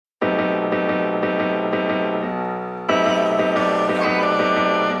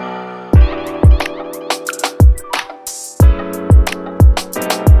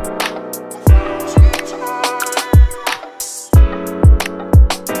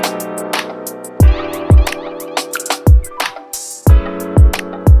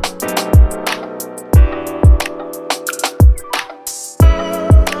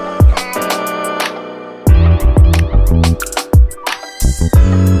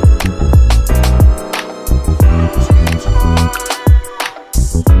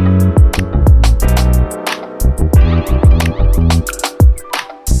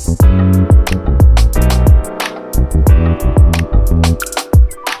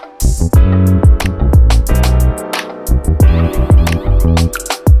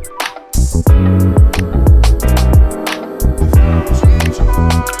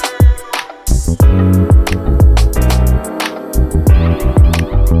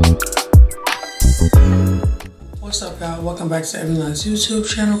What's up, y'all? Welcome back to Everyone's YouTube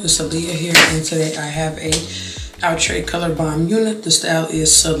channel. It's Aaliyah here, and today I have a Outre color bomb unit. The style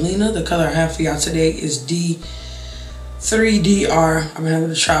is CELINA. The color I have for y'all today is D3DR. I've been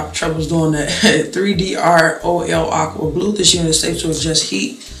having troubles doing that. 3DR OL Aqua Blue. This unit is safe to adjust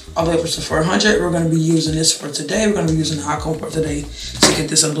heat all the way up to 400. We're going to be using this for today. We're going to be using the hot comb for today to get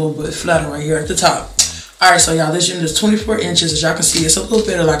this a little bit flatter right here at the top. Alright, so y'all, this unit is 24 inches. As y'all can see, it's a little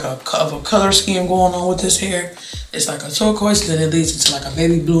bit of like a color scheme going on with this hair. It's like a turquoise, then it leads into like a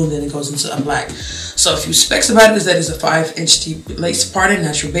baby blue, and then it goes into a black. So a few specs about it is that it's a 5-inch deep lace parting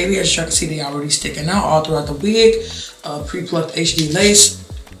natural baby hair. As y'all can see, they already sticking out all throughout the wig. Pre-plucked HD lace,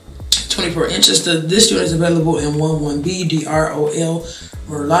 24 inches. This unit is available in 11B, DROL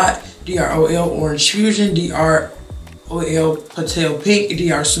Merlot, DROL Orange Fusion, DROL Patel Pink,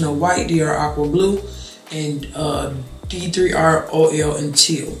 DR Snow White, DR Aqua Blue, and D3R OL and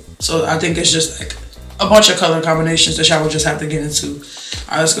teal. So I think it's just like a bunch of color combinations that y'all will just have to get into.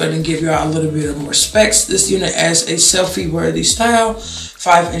 Alright, let's go ahead and give y'all a little bit of more specs. This unit has a selfie worthy style,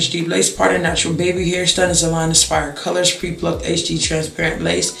 5-inch deep lace parting natural baby hair, stunning CELINA inspired colors, pre-plucked HD transparent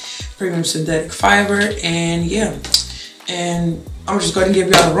lace, premium synthetic fiber, and yeah. And I'm just going to give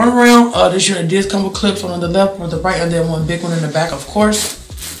y'all a run around. This unit did come with clips, one on the left, one on the right, and then one big one in the back, of course.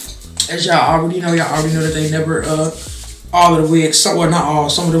 As y'all already know that they never, all of the wigs, well, not all,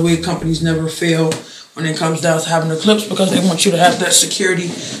 some of the wig companies never fail when it comes down to having the clips, because they want you to have that security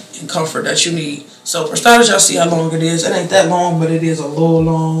and comfort that you need. So for starters, y'all see how long it is. It ain't that long, but it is a little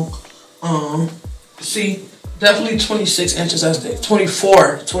long. See, definitely 26 inches as they,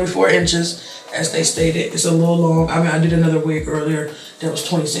 24 inches as they stated. It's a little long. I mean, I did another wig earlier that was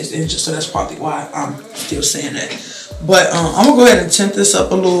 26 inches, so that's probably why I'm still saying that. But I'm gonna go ahead and tint this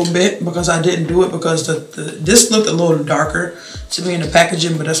up a little bit, because I didn't do it because this looked a little darker to me in the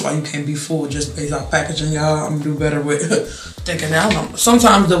packaging, but that's why you can't be fooled just based off packaging, y'all. I'm gonna do better with thinking now.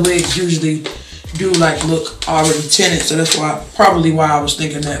 Sometimes the wigs usually do like look already tinted, so that's probably why I was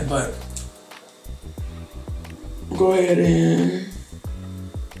thinking that. But go ahead and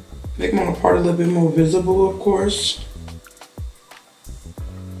make my part a little bit more visible, of course.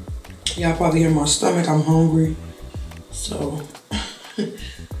 Y'all probably hear my stomach. I'm hungry. So,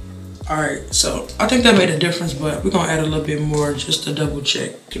 alright, so I think that made a difference, but we're going to add a little bit more just to double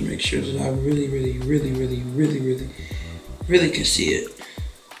check to make sure that I really can see it.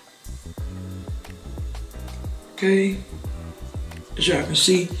 Okay, as y'all can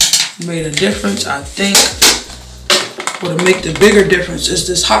see, made a difference. I think what'll make the bigger difference is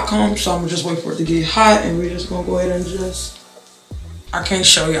this hot comb, so I'm going to just wait for it to get hot, and we're just going to go ahead and just, I can't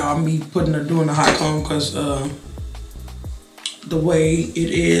show y'all me doing the hot comb because the way it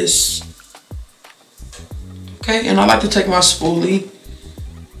is. Okay, and I like to take my spoolie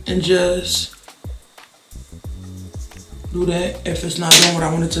and just do that if it's not doing what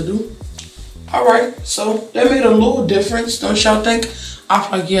I want it to do. Alright, so that made a little difference, don't y'all think? I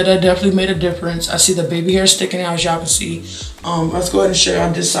feel like, yeah, that definitely made a difference. I see the baby hair sticking out, as y'all can see. Let's go ahead and show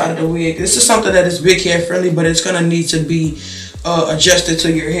y'all this side of the wig. This is something that is big hair friendly, but it's gonna need to be adjusted to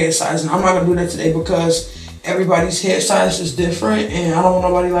your head size, and I'm not gonna do that today because everybody's head size is different, and I don't want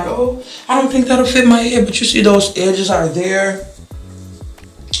nobody like, oh, I don't think that'll fit my head. But you see those edges are there.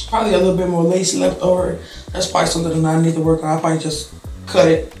 Probably a little bit more lace left over. That's probably something that I need to work on. I'll probably just cut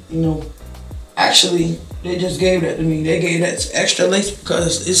it, you know. Actually, they just gave that to me. They gave that extra lace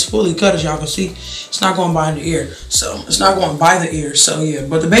because it's fully cut, as y'all can see. It's not going by the ear. So, it's not going by the ear. So, yeah.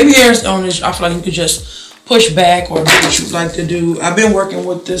 But the baby hairs on this, I feel like you could just push back or do what you like to do. I've been working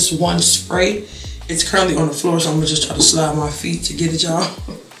with this one spray. It's currently on the floor, so I'm gonna just try to slide my feet to get it, y'all.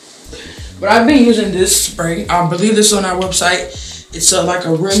 But I've been using this spray. I believe this is on our website. It's like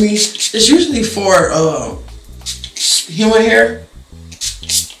a Remy. It's usually for human hair,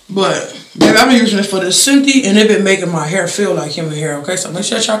 but baby, I've been using it for the Cynthia, and it's been making my hair feel like human hair. Okay, so make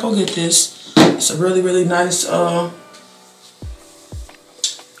sure y'all go get this. It's a really nice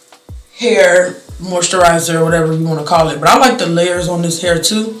hair moisturizer, or whatever you want to call it. But I like the layers on this hair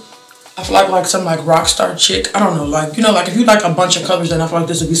too. I feel like some like rock star chick. I don't know, like, you know, like if you like a bunch of colors, then I feel like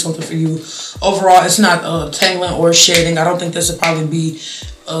this would be something for you. Overall, it's not tangling or shading. I don't think this would probably be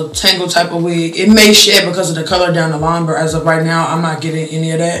a tangle type of wig. It may shed because of the color down the line, but as of right now, I'm not getting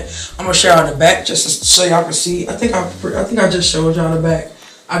any of that. I'm gonna show y'all the back just so y'all can see. I think I just showed y'all the back.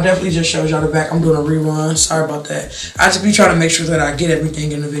 I definitely just showed y'all the back. I'm doing a rerun. Sorry about that. I just be trying to make sure that I get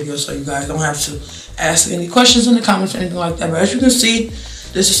everything in the video so you guys don't have to ask any questions in the comments or anything like that. But as you can see,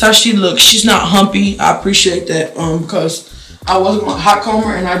 this is how she looks. She's not humpy. I appreciate that because I wasn't going to hot comb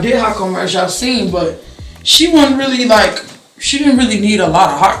her, and I did hot comb her, as y'all seen, but she wasn't really like she didn't really need a lot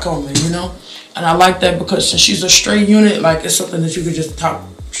of hot combing, you know. And I like that because since she's a straight unit, like it's something that you could just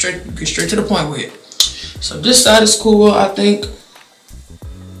get straight to the point with. So this side is cool, I think.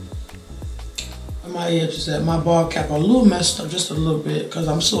 My edges at my ball cap are a little messed up, just a little bit, because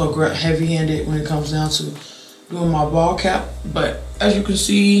I'm so heavy-handed when it comes down to doing my ball cap. But as you can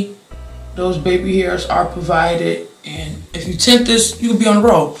see, those baby hairs are provided, and if you tint this, you'll be on the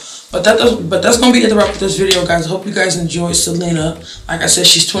roll. But that's gonna be it to wrap up this video, guys. I hope you guys enjoyed CELINA. Like I said,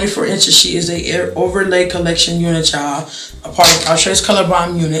 she's 24 inches. She is a overlay collection unit, y'all. A part of Outre's color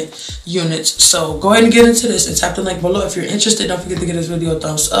bomb units. So go ahead and get into this and tap the link below if you're interested. Don't forget to give this video a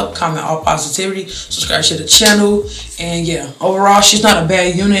thumbs up, comment all positivity, subscribe to the channel, and yeah, overall, she's not a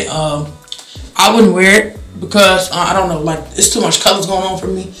bad unit. I wouldn't wear it because I don't know, like it's too much colors going on for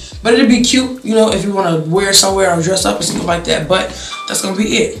me. But it'd be cute, you know, if you want to wear it somewhere or dress up or something like that. But that's going to be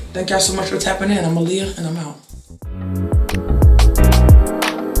it. Thank y'all so much for tapping in. I'm Aaliyah, and I'm out.